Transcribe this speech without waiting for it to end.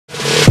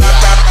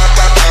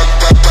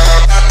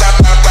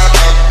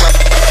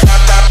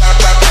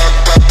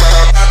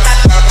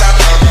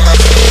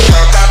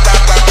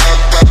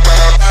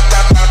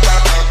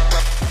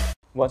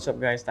what's up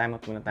guys? Time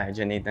out muna tayo.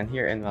 Nathan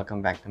here and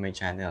welcome back to my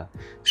channel.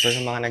 So sa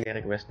mga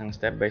nag-request ng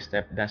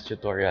step-by-step dance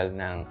tutorial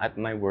ng At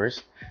My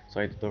Worst, so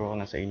ituturo ko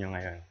na sa inyo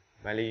ngayon.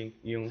 Bali,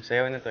 yung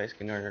sayaw na to is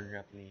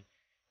kinoreograph ni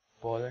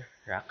Paul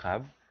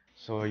Rakab.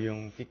 So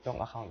yung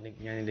TikTok account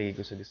link niya nilagay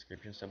ko sa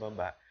description sa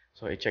baba.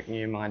 So i-check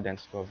niyo yung mga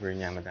dance cover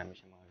niya. Madami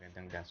siyang mga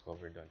gandang dance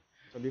cover doon.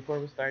 So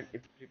before we start,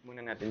 i-flip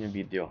muna natin yung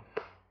video.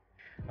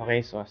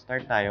 Okay, so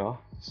start tayo.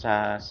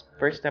 Sa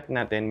first step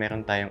natin,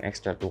 meron tayong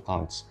extra 2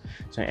 counts.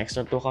 So yung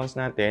extra 2 counts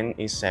natin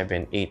is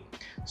 7,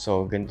 8.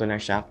 So ganito na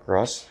siya,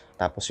 cross.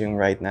 Tapos yung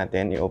right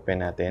natin,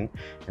 i-open natin.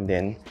 And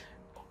then,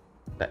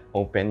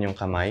 open yung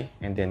kamay.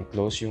 And then,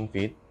 close yung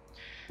feet.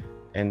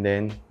 And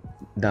then,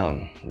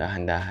 down,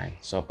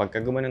 dahan-dahan. So pagka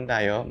gumanon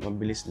tayo,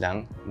 mabilis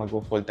lang.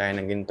 Mag-fold tayo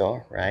ng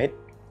ganito, right?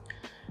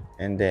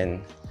 And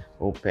then,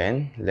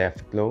 open,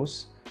 left,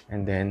 close.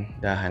 And then,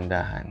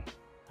 dahan-dahan.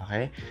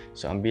 Okay?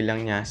 So, ang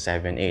bilang niya,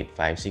 7, 8.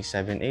 5, 6,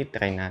 7, 8.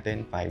 Try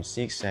natin. 5,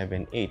 6,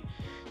 7, 8.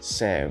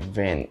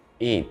 7,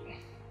 8.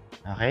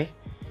 Okay?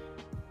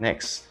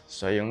 Next.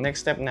 So, yung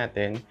next step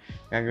natin,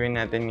 gagawin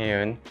natin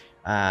ngayon,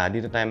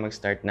 dito tayo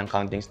mag-start ng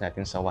countings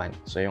natin sa 1.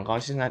 So, yung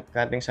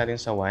countings natin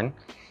sa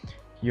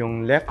 1,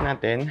 yung left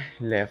natin,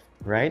 left,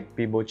 right,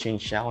 pivot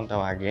change siya kung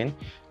tawagin.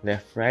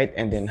 Left, right,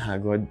 and then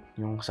hagod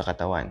yung sa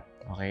katawan.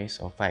 Okay?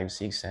 So, 5,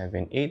 6,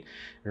 7, 8.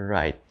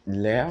 Right,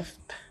 left,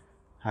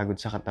 hagod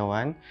sa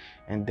katawan,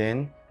 and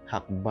then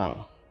hakbang.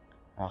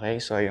 Okay,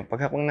 so yung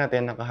paghakbang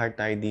natin, naka-heart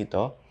tayo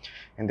dito,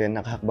 and then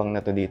nakahakbang na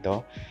to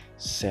dito,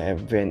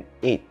 7,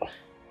 8.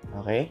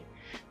 Okay,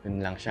 dun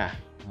lang siya.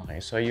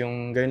 Okay, so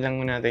yung gawin lang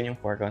muna natin yung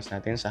 4 counts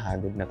natin sa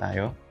hagod na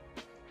tayo.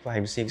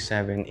 5, 6,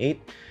 7, 8.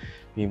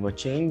 Pivot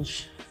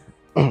change,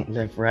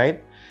 left,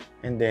 right,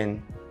 and then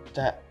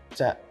cha,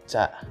 cha,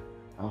 cha.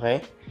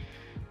 Okay,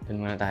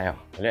 dun muna tayo.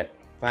 Ulit.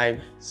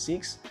 5,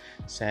 6,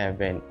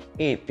 7,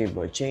 8.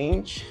 Pivot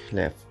change.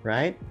 Left,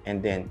 right.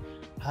 And then,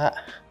 ha,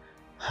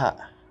 ha.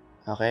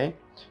 Okay?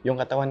 Yung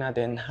katawan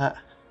natin, ha,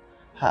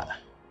 ha.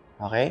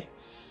 Okay?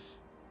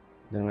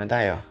 Doon muna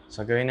tayo.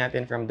 So, gawin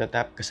natin from the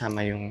top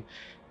kasama yung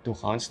 2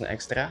 counts na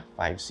extra.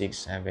 5,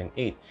 6, 7,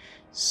 8.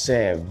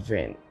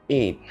 7,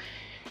 8.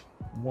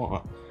 1,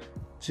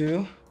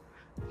 2,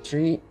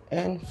 3,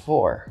 and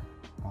 4.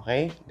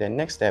 Okay? Then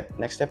next step.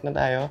 Next step na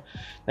tayo.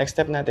 Next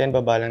step natin,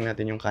 babalang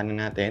natin yung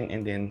kanan natin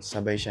and then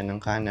sabay siya ng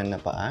kanan na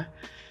paa.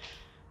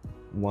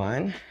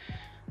 1.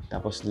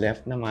 Tapos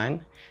left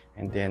naman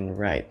and then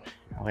right.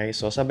 Okay?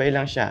 So sabay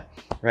lang siya.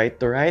 Right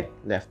to right,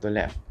 left to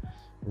left.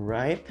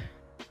 Right,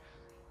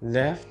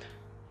 left,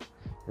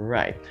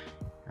 right.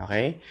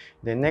 Okay?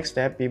 Then next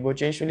step, pivot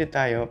change ulit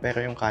tayo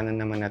pero yung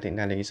kanan naman natin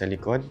ilalagay sa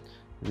likod.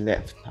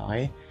 Left.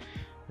 Okay?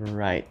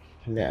 Right,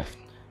 left.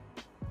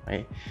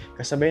 Okay?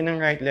 Kasabay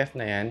ng right, left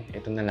na yan,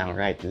 ito na lang,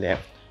 right,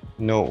 left,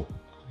 no.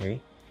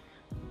 Okay?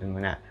 Yun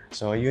muna.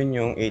 So, yun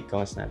yung 8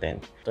 counts natin.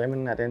 Try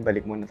muna natin,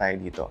 balik muna tayo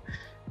dito.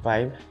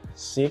 5,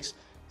 6,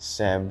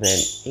 7,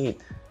 8.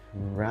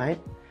 Right,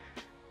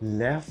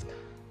 left,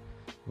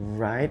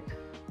 right,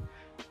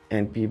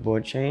 and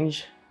pivot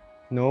change,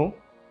 no.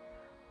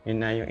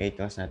 Yun na yung 8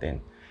 counts natin.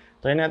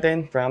 Try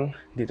natin from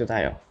dito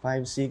tayo.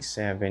 5, 6,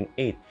 7,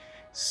 8.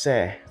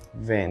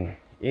 7,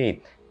 8.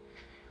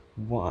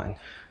 1,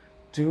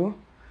 2,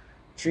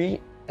 3,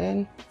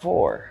 and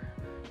 4,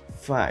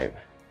 5,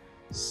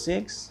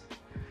 6,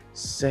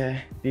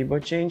 7, pivot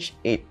change,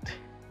 8.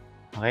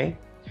 Okay?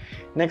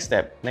 Next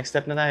step. Next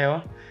step na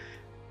tayo.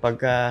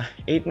 Pagka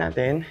 8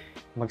 natin,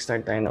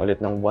 mag-start tayo na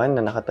ulit ng 1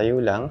 na nakatayo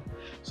lang.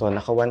 So,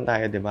 naka 1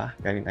 tayo, di ba?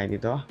 Galing tayo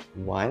dito.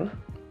 1.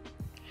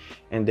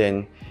 And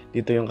then,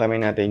 dito yung kamay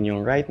natin.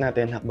 Yung right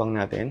natin, hakbang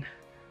natin.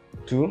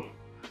 2.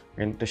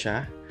 Ganito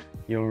siya.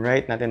 Yung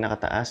right natin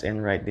nakataas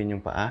and right din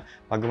yung paa.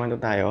 Pag gumanto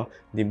tayo,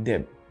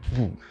 dibdib.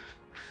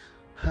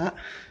 Ha,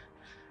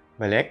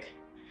 balik.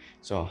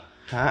 So,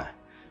 ha,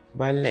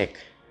 balik.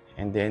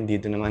 And then,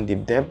 dito naman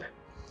dibdib.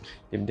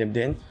 Dibdib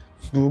din.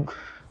 Bug,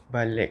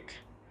 balik.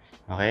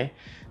 Okay?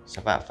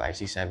 Isa pa, 5,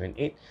 6, 7,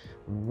 8.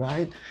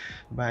 Right,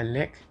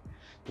 balik.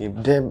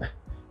 Dibdib,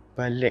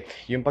 balik.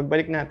 Yung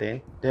pagbalik natin,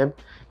 dib,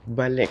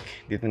 balik.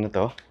 Dito na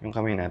to, yung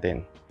kamay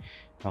natin.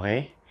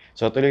 Okay?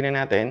 So, tuloy na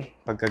natin.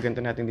 Pagka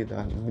ganito natin dito,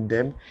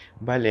 dib,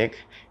 balik,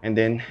 and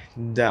then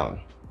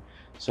down.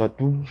 So,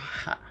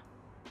 ha.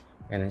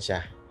 Ganun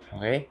siya.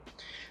 Okay?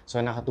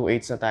 So, naka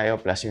 2/8 na tayo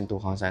plus yung 2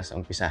 counts sa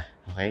umpisa.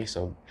 Okay?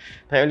 So,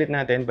 try ulit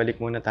natin. Balik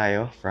muna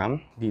tayo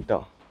from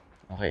dito.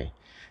 Okay.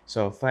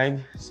 So,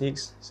 5,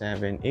 6,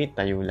 7, 8.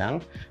 Tayo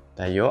lang.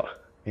 Tayo.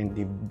 And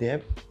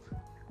dibdib,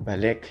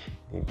 balik.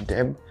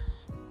 Dibdib,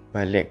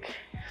 balik.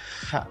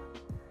 Ha.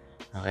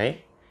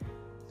 Okay?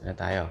 Ito na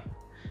tayo.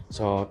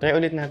 So, try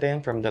ulit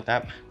natin from the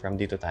top. From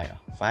dito tayo.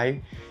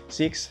 5,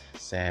 6,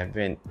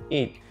 7,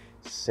 8.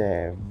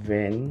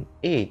 7,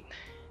 8.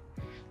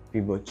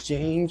 Pivot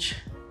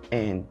change.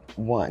 And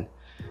 1.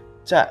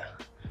 Cha.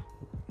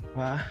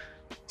 Pa.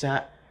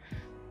 Cha.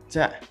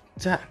 Cha.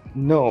 Cha.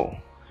 No.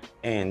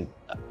 And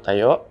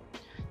tayo.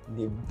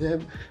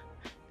 Dibdib.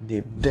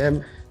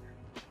 Dibdib.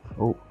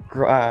 Oh,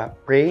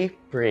 pray,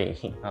 pray.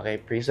 Okay,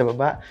 pray sa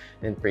baba,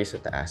 then pray sa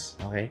taas.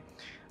 Okay?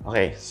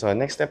 Okay, so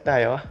next step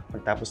tayo.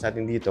 Pagtapos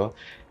natin dito,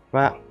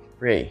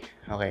 pray.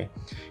 Okay.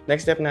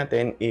 Next step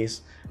natin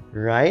is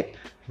right,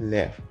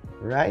 left.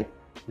 Right,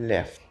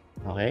 left.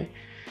 Okay?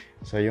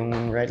 So, yung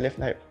right, left,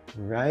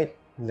 right,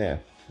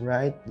 left,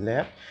 right,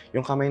 left.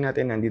 Yung kamay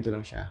natin, nandito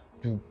lang siya.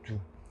 Tug,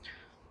 tug,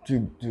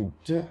 tug, tug,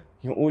 tug.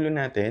 Yung ulo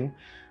natin,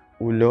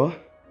 ulo,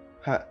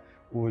 ha,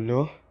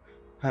 ulo,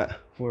 ha,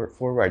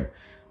 forward.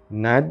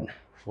 Nod,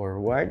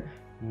 forward,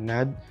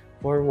 nod,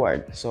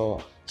 forward.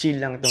 So,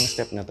 chill lang itong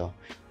step na to.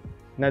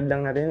 Nod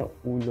lang natin,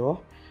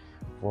 ulo,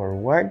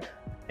 forward,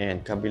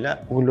 and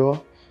kabila,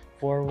 ulo,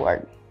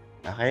 forward.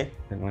 Okay?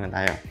 Doon muna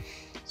tayo.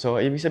 So,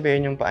 ibig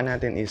sabihin yung paa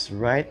natin is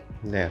right,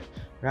 left,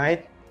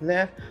 right,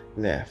 left,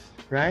 left,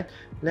 right,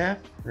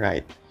 left,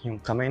 right.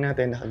 Yung kamay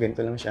natin,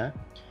 nakaganito lang siya.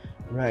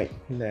 Right,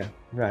 left,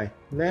 right,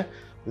 left,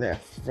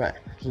 left, right,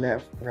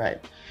 left,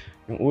 right.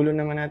 Yung ulo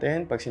naman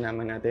natin, pag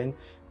sinama natin,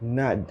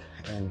 nod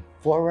and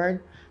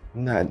forward,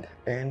 nod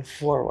and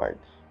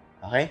forward.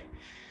 Okay?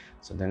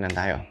 So, doon lang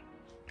tayo.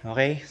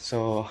 Okay?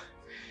 So,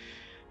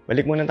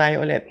 balik muna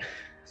tayo ulit.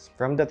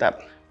 From the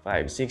top.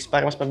 5, 6.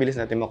 Para mas mabilis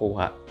natin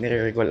makuha,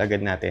 nire-recall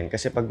agad natin.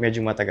 Kasi pag medyo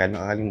matagal,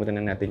 makakalimutan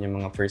na natin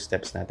yung mga first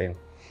steps natin.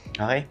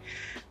 Okay?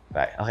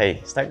 Okay,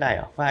 start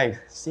tayo.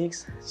 5,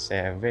 6,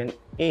 7,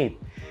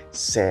 8.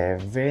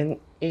 7,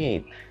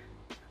 8.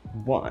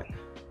 1,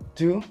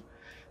 2,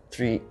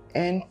 3,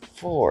 and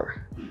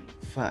 4.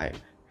 5,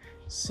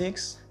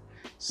 6,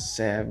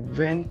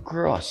 7,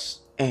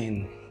 cross.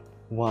 And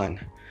 1,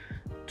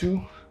 2,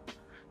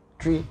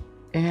 3,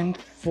 and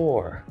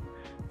 4.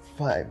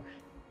 5,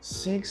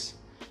 6,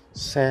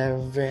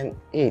 7,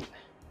 8.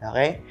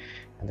 Okay?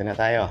 Nandun na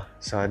tayo.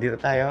 So, dito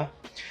tayo.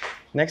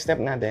 Next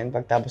step natin,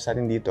 pagtapos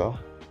natin dito,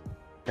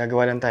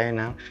 gagawa lang tayo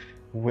ng,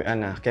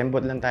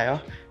 kembot lang tayo.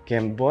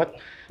 Kembot,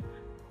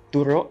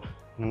 turo,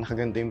 na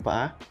nakaganto yung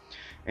paa.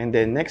 And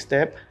then, next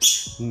step,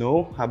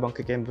 no, habang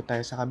kikembot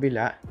tayo sa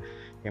kabila,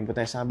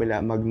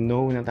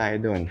 mag-no na tayo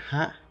doon.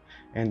 Ha?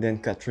 And then,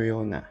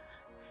 katriona.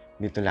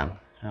 Dito lang.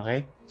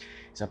 Okay?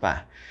 Isa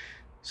pa.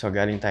 So,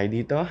 galing tayo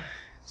dito.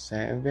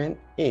 7,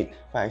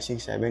 8. 5,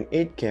 6, 7,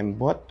 8.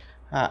 Kembot.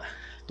 Ha.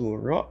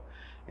 Turo.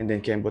 And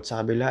then, kembot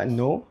sa kabila.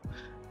 No.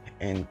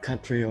 And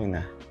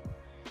katriona.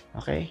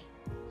 Okay?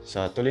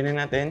 So, tuloy na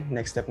natin.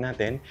 Next step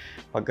natin.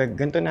 Pagka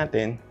ganito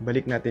natin,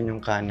 balik natin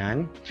yung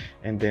kanan.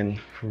 And then,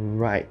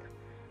 right.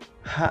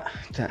 Ha.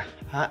 Ta.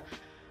 Ha.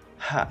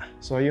 Ha.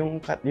 So, yung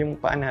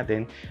paa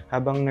natin,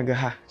 habang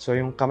nagha. So,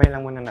 yung kamay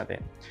lang muna natin.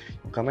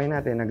 Yung kamay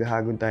natin,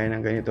 naghahagod tayo ng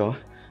ganito.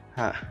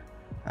 Ha.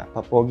 Ha.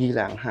 Papogi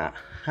lang. Ha.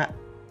 Ha.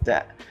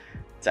 Ta.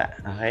 Ta.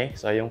 Okay?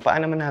 So, yung paa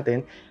naman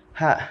natin,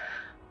 ha.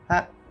 Ha.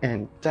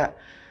 And ta.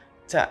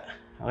 Ta.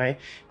 Okay?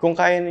 Kung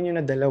kaya ninyo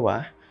na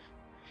dalawa,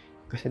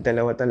 kasi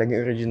dalawa talaga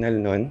yung original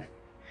nun.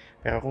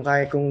 Pero kung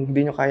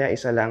hindi nyo kaya,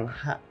 isa lang,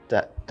 ha.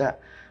 Ta. Ta.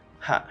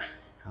 Ha.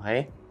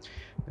 Okay?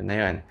 Doon na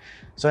yun.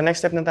 So,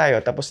 next step na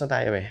tayo. Tapos na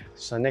tayo eh.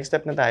 So, next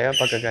step na tayo.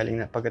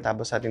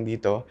 Pagkatapos natin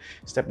dito,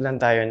 step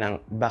lang tayo ng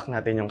back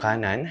natin yung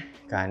kanan.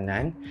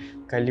 Kanan.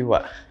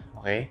 Kaliwa.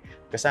 Okay?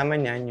 Kasama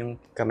niyan yung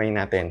kamay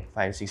natin.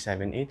 5, 6,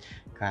 7, 8.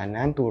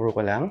 Kanan. Turo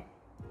ko lang.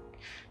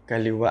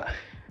 Kaliwa.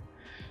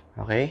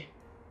 Okay?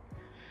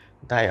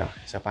 Tayo.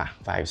 Isa pa.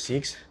 5,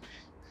 6.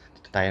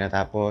 Dito tayo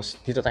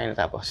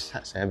natapos.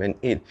 7,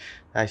 8.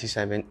 5, 6,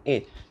 7,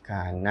 8.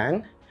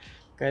 Kanan.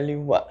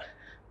 Kaliwa.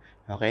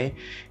 Okay?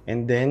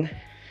 And then,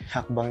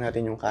 hakbang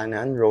natin yung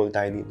kanan. Roll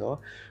tayo dito.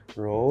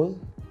 Roll.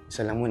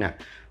 Isa lang muna.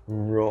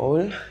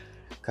 Roll.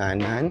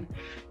 Kanan.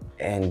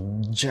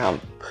 And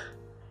jump.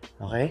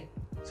 Okay?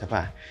 Isa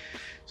pa.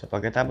 So,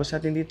 pagkatapos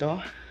natin dito,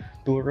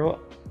 turo.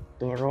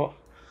 Turo.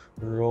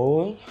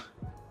 Roll.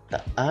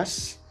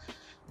 Taas.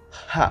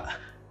 Ha.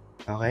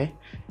 Okay?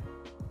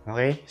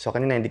 Okay? So,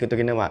 kanina hindi ko ito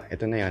ginawa.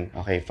 Ito na yon.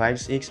 Okay,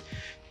 5,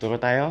 6. Turo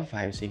tayo.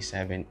 5, 6,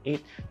 7,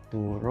 8.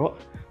 Turo.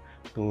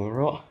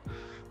 Turo.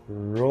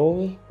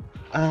 Roll.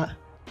 Ha.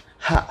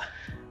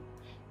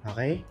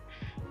 Okay?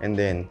 And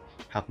then,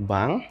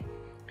 hakbang.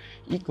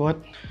 Ikot.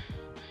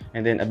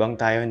 And then, abang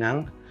tayo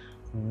ng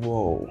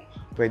wow.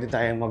 Pwede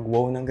tayong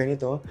mag-wow ng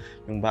ganito.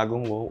 Yung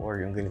bagong wow or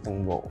yung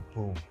ganitong wow.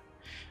 Boom.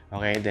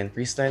 Okay, then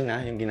freestyle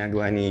na yung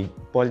ginagawa ni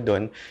Paul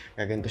doon.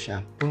 Gaganto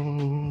siya.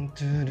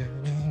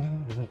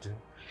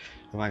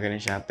 Gumagano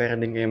siya. Pero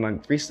din kayo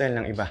mag-freestyle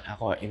ng iba.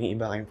 Ako,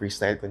 iniiba ko yung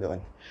freestyle ko doon.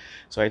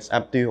 So, it's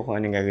up to you kung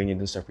anong gagawin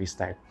nyo doon sa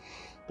freestyle.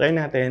 Try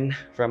natin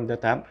from the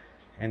top.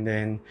 And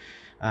then,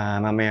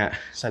 mamaya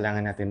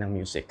salangan natin ng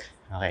music.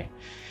 Okay.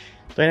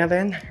 Try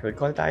natin.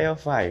 Recall tayo.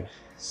 5,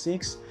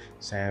 6,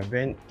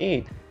 7,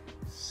 8.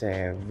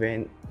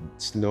 7.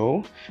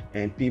 Slow.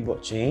 And pivot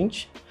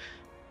change.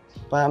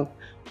 Pump.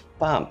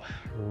 Pump.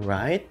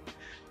 Right.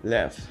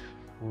 Left.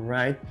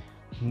 Right.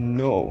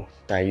 No.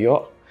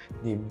 Tayo.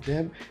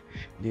 Dibdib.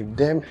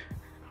 Dibdib.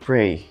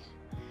 Pray.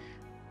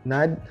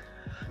 Nod.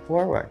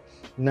 Forward.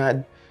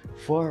 Nod.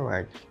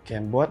 Forward.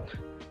 Kembot.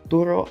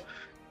 Turo.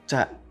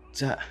 Cha.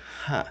 Cha.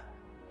 Ha.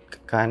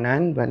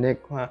 Kanan.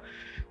 Balik.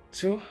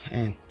 2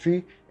 and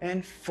 3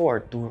 and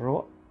 4.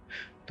 Turo.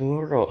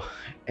 Turo.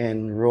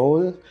 And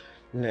roll.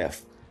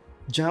 Left.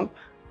 Jump.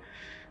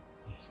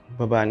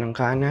 Baba ng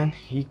kanan,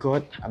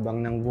 ikot,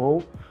 abang ng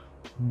wow,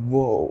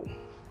 wow.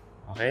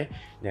 Okay?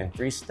 Then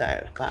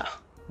freestyle. Pa.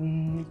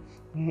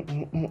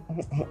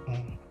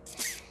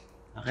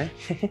 Okay?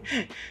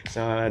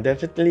 So,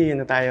 definitely,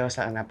 yun na tayo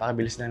sa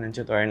napakabilis lang ng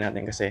tutorial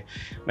natin kasi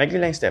may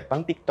lang step.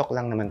 Pang TikTok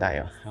lang naman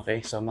tayo.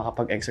 Okay? So,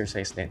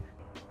 makapag-exercise din.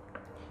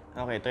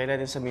 Okay, try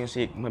natin sa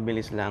music.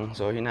 Mabilis lang.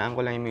 So, hinaan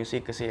ko lang yung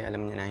music kasi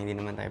alam niyo na hindi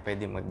naman tayo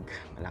pwede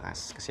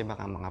malakas kasi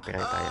baka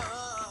makapiright tayo.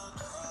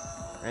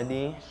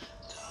 Ready?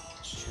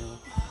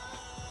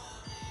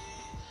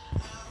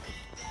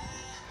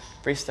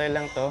 Freestyle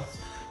lang to.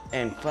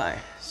 And 5,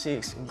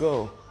 6,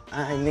 go.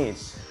 I need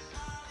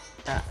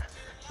ta.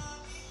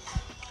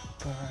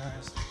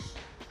 First.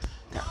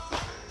 Ta.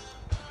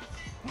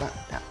 Ta.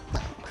 Ta.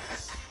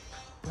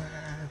 Ta.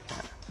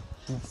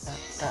 Ta.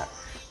 Ta.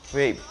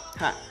 Wave.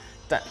 Ha.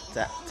 Ta.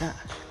 Ta. Ta.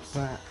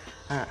 Pa.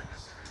 Ha.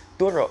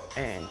 Turo.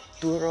 And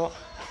turo.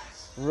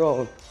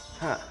 Roll.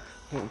 Ha.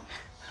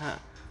 Ha.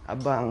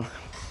 Abang.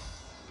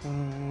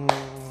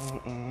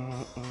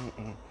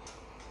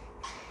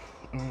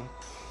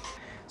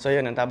 So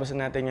yun, natapos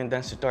na natin yung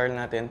dance tutorial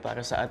natin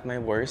para sa At My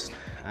Worst.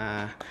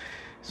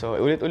 So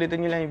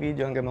ulit-ulitin nyo lang yung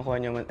video hanggang makuha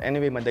nyo.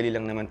 Anyway, madali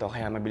lang naman to,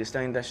 kaya mabilis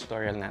lang yung dance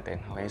tutorial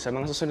natin. Okay, sa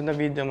mga susunod na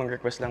video,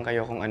 mag-request lang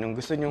kayo kung anong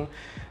gusto nyong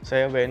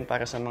sayawin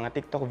para sa mga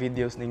TikTok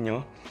videos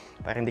ninyo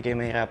para hindi kayo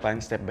mahirapan,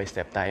 step by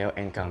step tayo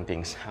and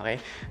countings. Okay,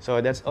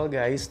 so that's all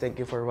guys. Thank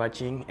you for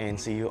watching and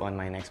see you on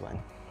my next one.